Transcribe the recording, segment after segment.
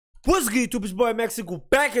What's good, YouTube? It's boy Max Sigo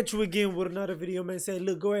back at you again with another video, man. Say,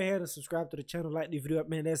 look, go ahead and subscribe to the channel, like the video up,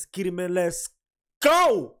 man. Let's get it, man. Let's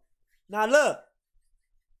go. Now, look.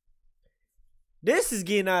 This is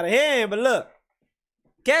getting out of hand, but look.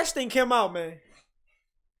 Cash thing came out, man.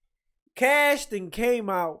 Cash thing came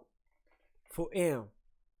out for M.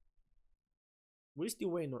 We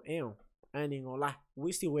still waiting on M. I ain't even gonna lie.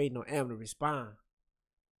 We still waiting on M to respond.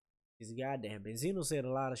 This goddamn Benzino said a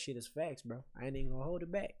lot of shit is facts, bro. I ain't even gonna hold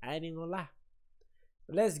it back. I ain't even gonna lie.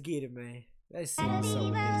 But let's get it, man. Let's see what's up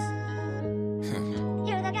with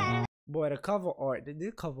this. Boy, the cover art.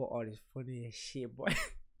 This cover art is funny as shit, boy.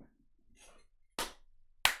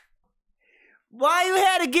 Why you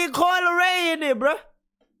had to get Coil Ray in there, bro?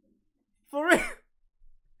 For real.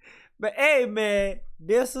 But hey, man,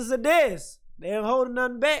 this is a diss. They ain't holding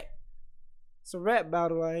nothing back. It's a rap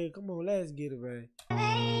battle right here. Come on, let's get it, man.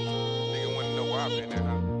 Nigga wanna know where I been at,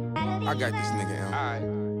 huh? I got this nigga, Alright.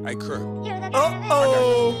 Hey, Kirk.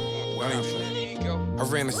 I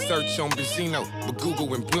ran a search on Benzino, but Google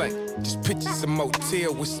went blank. Just pictures a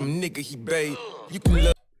motel with some nigga he babe. You can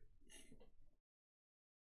love.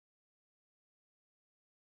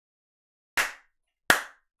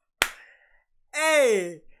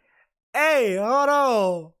 Hey, hold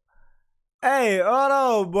on. Hey, hold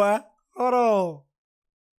on, boy. Hold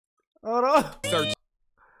on. Search.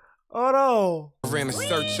 Hold on. I ran a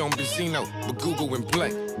search on Benzino, but Google went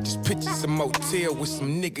blank. Just pictures a motel with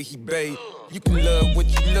some nigga he babe. You can love what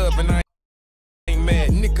you love, and I ain't mad,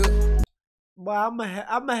 nigga. Boy, I'ma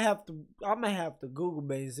have to Google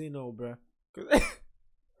Benzino, bro.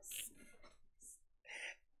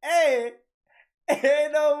 Hey,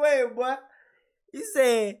 ain't no way, boy. He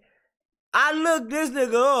said, I looked this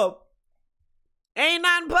nigga up. Ain't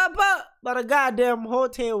nothing pop up but a goddamn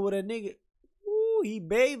hotel with a nigga. Ooh, he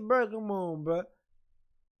babe, bro. Come on, bro.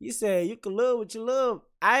 He said you can love what you love.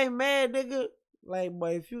 I ain't mad, nigga. Like,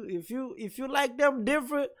 but if you like them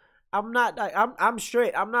different, I'm not like I'm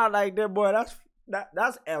straight. I'm not like that, boy.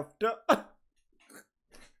 That's effed up.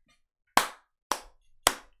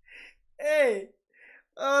 Hey,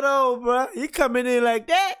 hold on, bro. He coming in like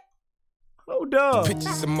that? Hold on.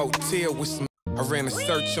 Pictures a motel with some. I ran a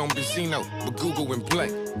search on Benzino, but Google went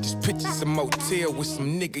blank. Just pictures a motel with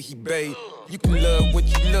some nigga he babe. You can love what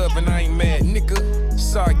you love, and I ain't mad, nigga.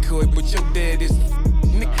 Sorry, could, but your dad is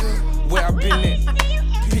nigga. Where I been at?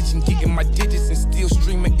 Pitching, getting my digits, and still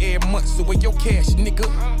streaming every month. So where your cash, nigga?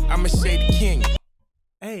 I'm a shady king.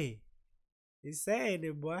 Hey, he's saying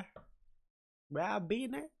it, boy. But I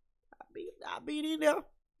been there. I been in there.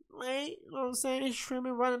 Man, you know what I'm saying?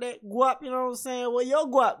 Streaming, running that guap, you know what I'm saying? Well, your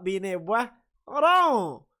guap been there, boy. Hold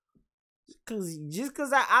on. Just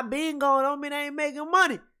cause I been going on mean I ain't making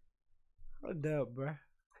money. Hold up, bro.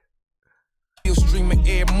 Still streaming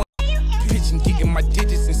every month. Pitching, getting my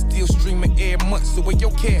digits, and still streaming every month. So where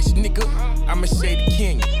your cash, nigga? I'm a shady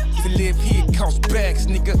king. To live here costs bags,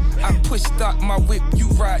 nigga. I push start my whip, you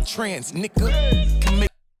ride trans, nigga. Can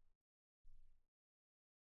make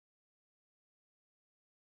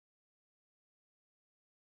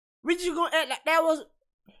What you gonna act like that was?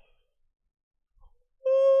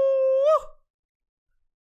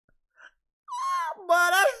 Boy,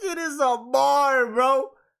 that shit is a bar,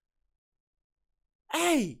 bro.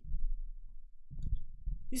 Hey.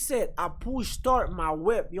 He said, I push start my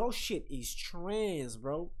whip. Your shit is trans,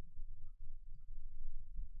 bro.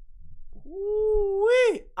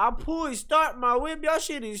 Ooh-wee. I push start my whip. Your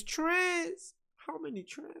shit is trans. How many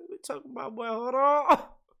trans we talking about, boy? Hold on.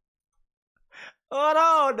 Hold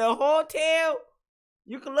on. The hotel.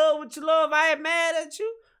 You can love what you love. I ain't mad at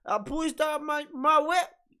you. I push start my whip.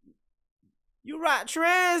 You rock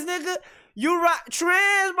trans, nigga. You rock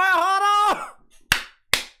trans, boy. Hold on.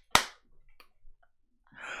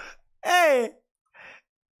 Hey,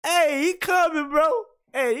 he coming, bro.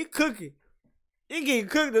 Hey, he cooking. He getting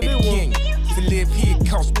cooked a little one. To live here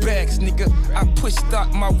costs bags, nigga. I push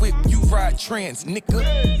start my whip, you ride trans,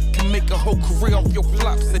 nigga. Can make a whole career off your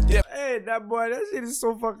flops of death. Hey, that boy, that shit is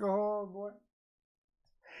so fucking hard, boy.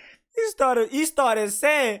 He started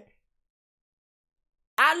saying,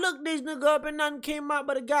 I looked this nigga up and nothing came out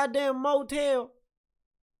but a goddamn motel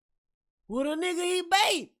with a nigga he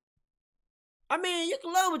babe. I mean, you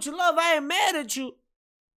can love what you love. I ain't mad at you.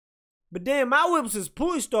 But then my whips is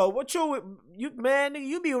push start. What your whip? Man, nigga,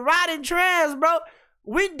 you be riding trans, bro.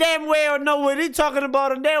 We damn well know what he talking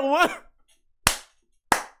about on that one.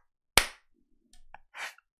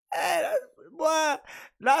 Hey, boy, a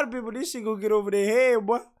lot of people, this shit gonna get over their head,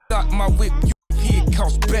 boy. Start my whip, you here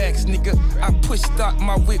costs bags, nigga. I push start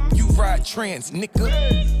my whip, you ride trans, nigga.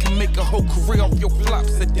 Can make a whole career off your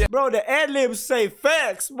flops of death. Bro, the ad-libs say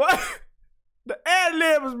facts, boy. The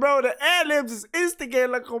ad-libs, bro. The ad-libs is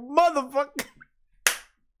instigating like a motherfucker.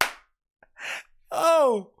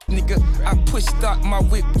 Oh. Nigga, I push start my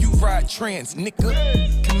whip, you ride trans, nigga.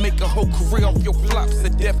 Can make a whole career off your flops. A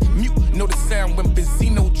deaf mute, know the sound when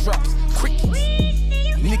Benzino drops. Crickets.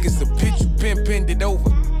 Niggas a bitch, you been bended over.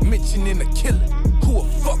 Mentioning a killer, who a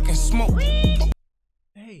fucking smoke.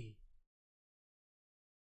 Hey.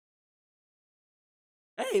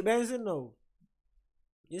 Hey, Benzino.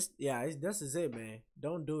 This is it, man.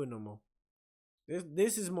 Don't do it no more.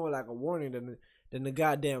 This is more like a warning than the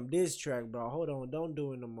goddamn diss track, bro. Hold on, don't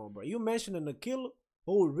do it no more, bro. You mentioning the killer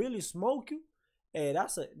who would really smoke you? Hey,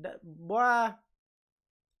 boy.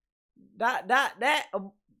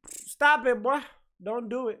 Stop it, boy. Don't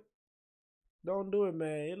do it. Don't do it,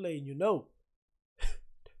 man. It letting you know.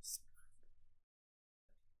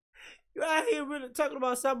 You out here really talking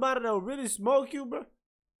about somebody that will really smoke you, bro?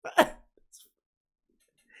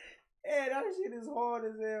 Hey, that shit is hard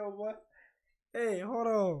as hell, boy. Hey, hold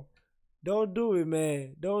on. Don't do it,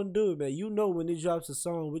 man. Don't do it, man. You know when he drops a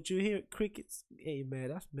song, what you hear? Crickets. Hey, man,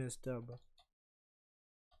 that's messed up, bro.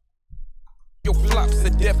 Your flops a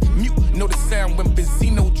deaf mute, know the sound when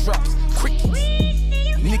Benzino drops. Crickets.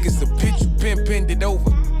 Niggas a bitch, you been bended over.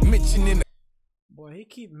 Mentioning. Boy, he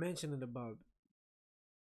keep mentioning about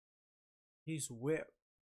he's whip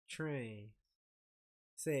train.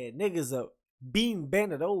 Said niggas up being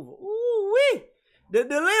bended over. Ooh wee. The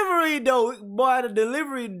delivery though, boy, the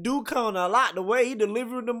delivery do count a lot. The way he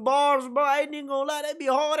delivered them bars, bro, I ain't even gonna lie, that be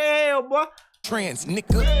hard as hell, boy. Trans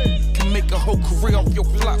nigga can make a whole career off your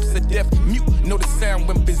flops. A deaf mute, know the sound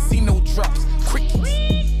when Benzino drops. Crickets.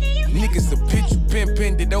 Niggas a bitch, you been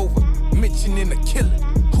bended over. Mentioning a killer,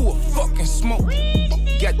 who a fucking smoke.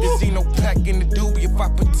 Got the Zeno pack in the doobie. If I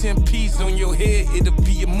put 10 P's on your head, it'll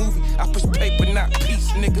be a movie. I push paper, not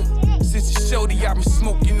peace, nigga. Since the show, I've been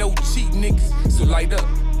smoking no cheat niggas. So light up,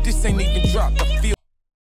 this ain't even dropped. I feel.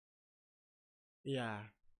 Yeah.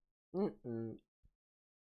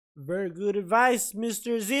 Very good advice,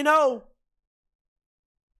 Mr. Zeno.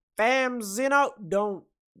 Femzino, don't.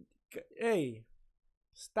 Hey,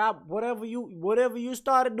 stop whatever you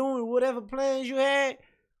started doing, whatever plans you had.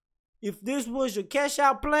 If this was your cash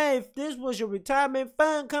out plan, if this was your retirement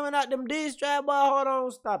fund coming out them diss track, boy, hold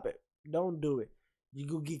on, stop it. Don't do it. You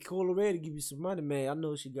go get Cola Red to give you some money, man. I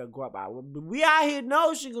know she got guap out. We out here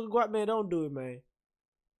know she got guap, man. Don't do it, man.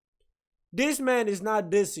 This man is not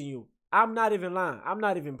dissing you. I'm not even lying. I'm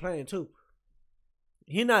not even playing too.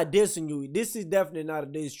 He not dissing you. This is definitely not a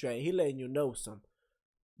diss track. He letting you know something.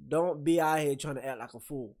 Don't be out here trying to act like a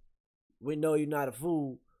fool. We know you're not a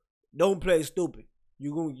fool. Don't play stupid.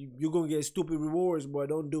 You're gonna get stupid rewards, boy.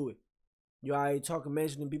 Don't do it. You out here talking,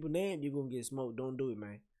 mentioning people's names, you're gonna get smoked. Don't do it,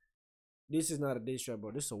 man. This is not a diss track, bro.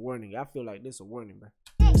 This is a warning. I feel like this is a warning, man.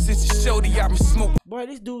 Since the show, I've been smoking. Boy,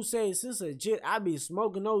 this dude says since a jet, I be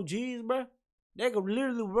smoking OGs, bro. They could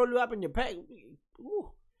literally roll you up in your pack. Ooh.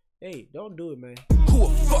 Hey, don't do it, man. Who a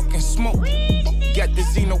fucking smoke? Got the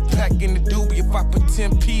Zeno pack in the doobie. If I put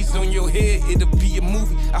 10 P's on your head, it'll be a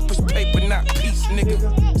movie. I push paper, not peace,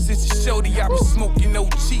 nigga. Since the show, I've been smoking no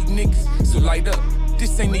cheat niggas. So light up,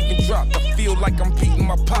 this ain't even dropped. I feel like I'm beating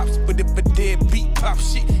my pops. But if a dead beat pop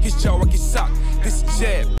shit, his jaw I get socked. This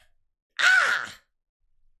jab. Ah!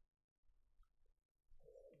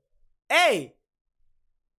 Hey!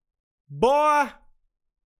 Boy!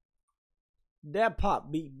 That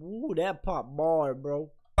pop beat, ooh, that pop bar,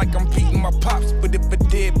 bro. Like I'm beating my pops, but if a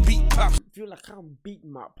dead beat pops. Feel like I'm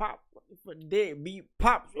beating my pop. If a dead beat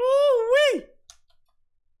pops, ooh wee.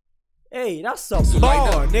 Hey, that's a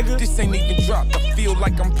bar, nigga. This ain't even dropped. I feel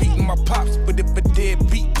like I'm beating my pops, but if a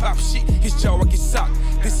dead beat pop shit, his jaw I get socked.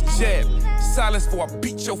 This jab, silence before I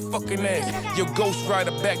beat your fucking ass. Your ghost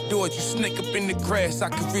rider back doors, you snake up in the grass. I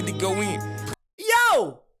could really go in.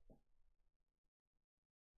 Yo.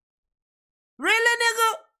 Really,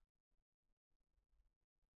 nigga?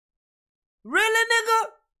 Really, nigga?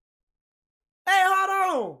 Hey,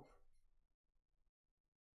 hold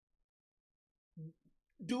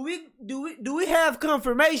on. Do we have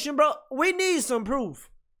confirmation, bro? We need some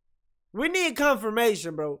proof. We need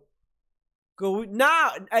confirmation, bro. Cause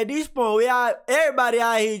now at this point, everybody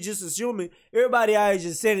out here just assuming. Everybody out here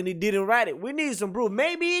just saying he didn't write it. We need some proof.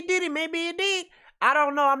 Maybe he did it. Maybe he did. I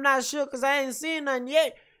don't know. I'm not sure because I ain't seen nothing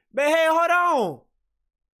yet. But hey, hold on.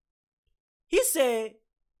 He said,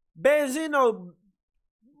 Benzino,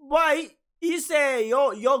 boy, he said,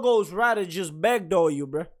 your ghost rider just backdoor you,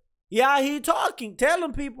 bruh. Yeah, he talking,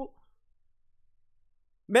 telling people,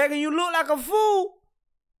 making you look like a fool.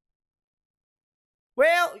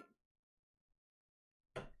 Well,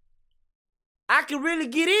 I can really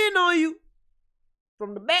get in on you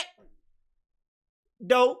from the back.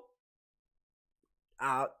 Dope.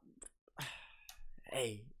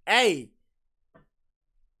 Hey.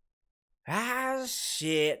 Ah,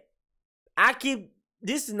 shit. I keep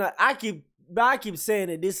saying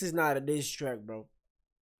that this is not a diss track, bro.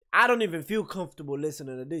 I don't even feel comfortable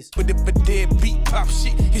listening to this. But if a dead beat pop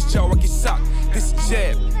shit, his jaw I get socked. This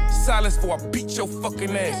jab, silence for I beat your fucking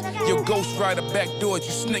ass. Your ghost rider backdoors,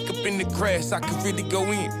 you snake up in the grass. I could really go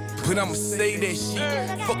in, but I'ma say that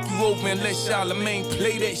shit. Fuck you over and let Charlamagne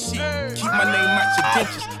play that shit. Keep my name out your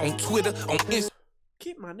dentures on Twitter, on Instagram.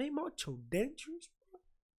 Keep my name out your dentures, bro.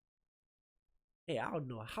 Hey, I don't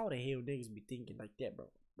know how the hell niggas be thinking like that, bro.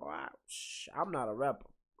 Boy, I'm not a rapper.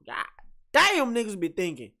 God damn, niggas be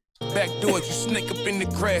thinking. Backdoors, you snake up in the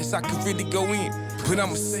grass, I could really go in, but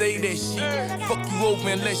I'ma say that shit. Fuck you over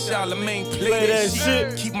and let Charlamagne play that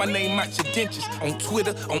shit. Keep my name out your dentures on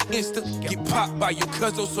Twitter, on Insta. Get popped by your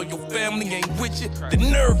cousin so your family ain't with you. The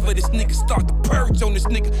nerve of this nigga start to purge on this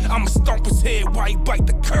nigga. I'ma stomp his head while he bite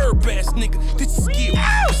the curb ass nigga. This is skill.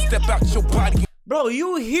 Step out your body. Bro,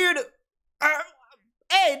 you hear the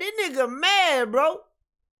hey, this nigga mad, bro.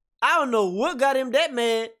 I don't know what got him that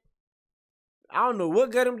mad.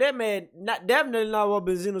 Definitely not what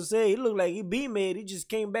Benzino said. He looked like he be mad. He just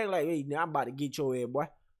came back like, hey, I'm about to get your head, boy.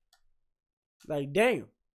 Like, damn.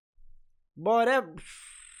 Boy,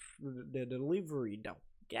 the delivery, though.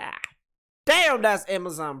 God damn, that's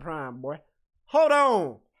Amazon Prime, boy. Hold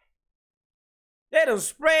on. They done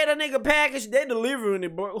sprayed a nigga package. They delivering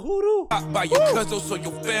it, boy. Who do? By your cousin so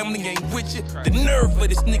your family ain't with you. The nerve of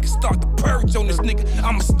this nigga start to purge on this nigga.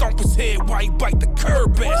 I'ma stomp his head while he bite the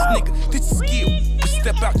curb ass nigga. This is skill.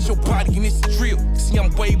 Step out your body and it's drill. See,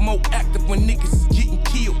 I'm way more active when niggas is getting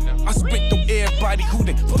killed. I spent through everybody who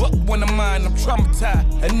done fuck one of mine. I'm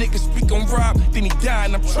traumatized. A nigga speak on Rob, then he die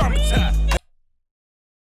and I'm traumatized.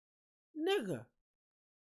 Nigga.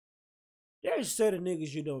 There's certain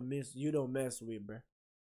niggas you don't mess with, bro.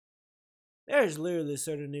 There's literally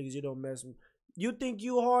certain niggas you don't mess with. You think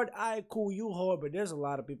you hard? Alright, cool, you hard, but there's a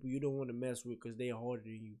lot of people you don't want to mess with because they harder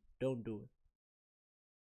than you. Don't do it.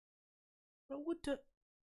 Bro, what the?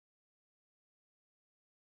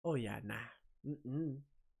 Oh yeah, nah.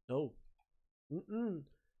 No.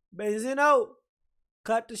 Benzino,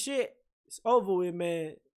 cut the shit. It's over with,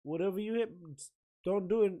 man. Whatever you hit, don't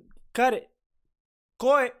do it. Cut it.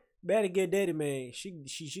 Coy. Better get daddy, man. She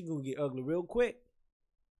gonna get ugly real quick.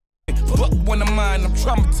 Fuck one of mine, I'm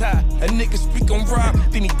traumatized. A nigga speak on Rob,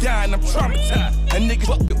 then he die and I'm traumatized. A nigga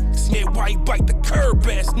fuck see why he bite the curb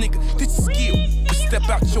ass nigga. This is skill. Step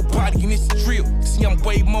out your body and it's drill. See, I'm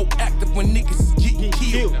way more active when niggas is getting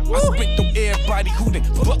killed. I spent through everybody who done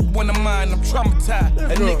fuck one of mine, I'm traumatized.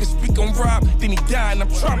 A nigga speak on Rob, then he die and I'm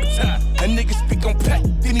traumatized. A nigga speak on Pat,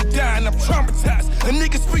 then he die and I'm traumatized. A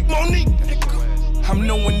nigga speak Monique. I'm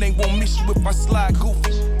knowing they won't miss you if I slide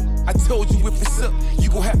goofy. I told you if it's up, you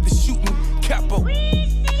gon' have to shoot me. Capo.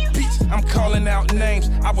 Bitch, I'm calling out names.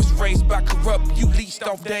 I was raised by corrupt. You leached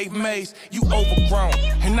off Dave Mays. You overgrown.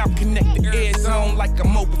 And I'm connected air zone like a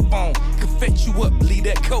mobile phone. Could fetch you up, leave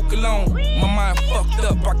that coke alone. My mind fucked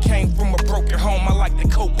up. I came from a broken home. I like to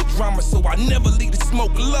cope with drama, so I never leave the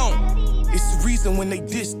smoke alone. It's the reason when they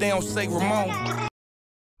diss, they don't say Ramon.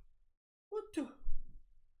 What the?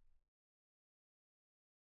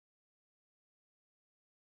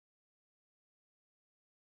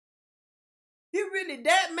 You really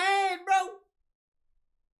that mad, bro?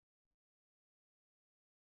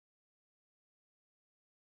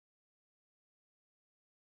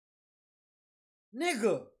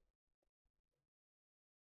 Nigga.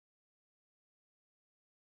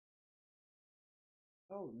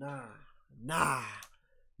 Oh, nah.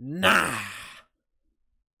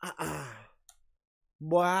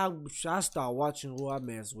 Boy, I start watching who I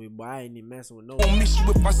mess with, boy. I ain't even messing with no one. Won't miss you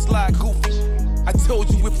if I slide goofy. I told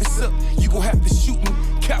you if it's up, you gon' have to shoot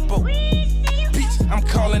me. Capo. Bitch, I'm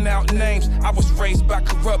calling out names. I was raised by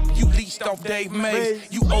corrupt. You leached off Dave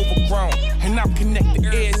Mays. You overgrown. And I'm connected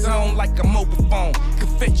air zone like a mobile phone. Could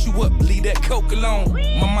fetch you up, leave that coke alone.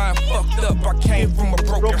 My mind fucked up. I came from a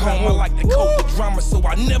broken home. I like to cope with drama, so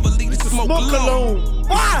I never leave the smoke alone.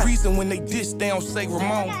 It's the reason when they diss, they don't say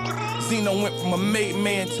Ramon. Zeno went from a made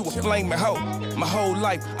man to a flaming hoe. My whole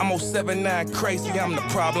life, I'm 079 crazy. I'm the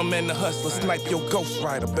problem and the hustler. Snipe your ghost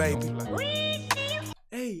rider, baby.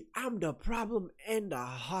 Hey, I'm the problem and the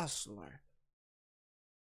hustler.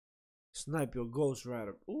 Snipe your ghost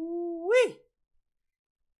rider. Ooh-wee.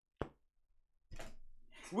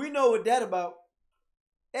 We know what that about.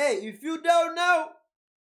 Hey, if you don't know,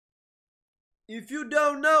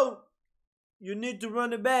 you need to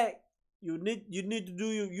run it back. You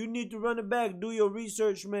need to run it back. Do your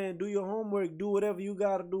research, man. Do your homework. Do whatever you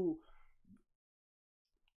gotta do.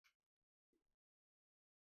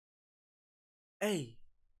 Hey.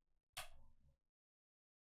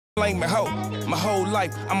 Blame me, ho. My whole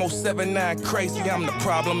life, I'm 079 crazy. I'm the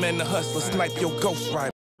problem and the hustler. Snipe your ghost rider.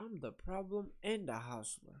 I'm the problem and the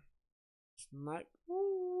hustler. Snipe.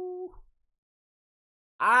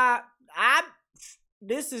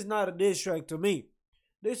 This is not a diss track to me.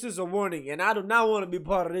 This is a warning, and I do not want to be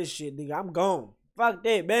part of this shit, nigga. I'm gone. Fuck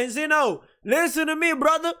that. Benzino, listen to me,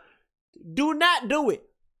 brother. Do not do it.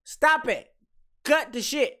 Stop it. Cut the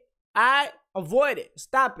shit. Alright? Avoid it.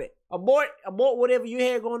 Stop it. Abort whatever you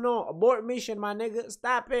had going on. Abort mission, my nigga.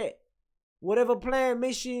 Stop it. Whatever plan,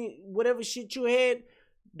 mission, whatever shit you had,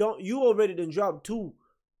 you already done dropped 2.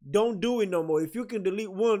 Don't do it no more. If you can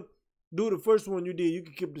delete 1, do the first one you did. You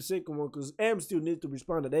can keep the second one, because Am still needs to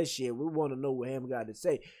respond to that shit. We want to know what Am got to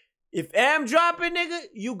say. If Am dropping, nigga,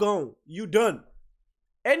 you gone. You done.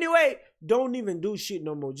 Anyway, don't even do shit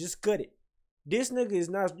no more. Just cut it. This nigga is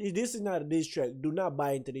not, this is not a diss track. Do not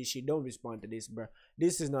buy into this shit. Don't respond to this, bro.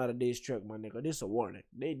 This is not a diss track, my nigga. This is a warning.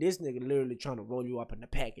 This nigga literally trying to roll you up in the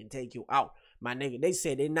pack and take you out, my nigga. They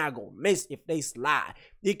said they not gonna miss if they slide.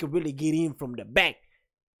 They could really get in from the back.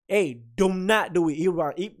 Hey, do not do it.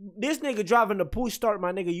 This nigga driving the push start,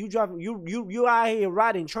 my nigga. You driving, you out here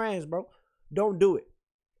riding trans, bro. Don't do it.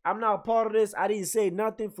 I'm not a part of this. I didn't say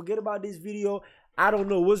nothing. Forget about this video. I don't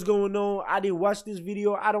know what's going on. I didn't watch this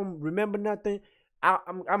video. I don't remember nothing.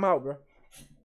 I'm out, bro.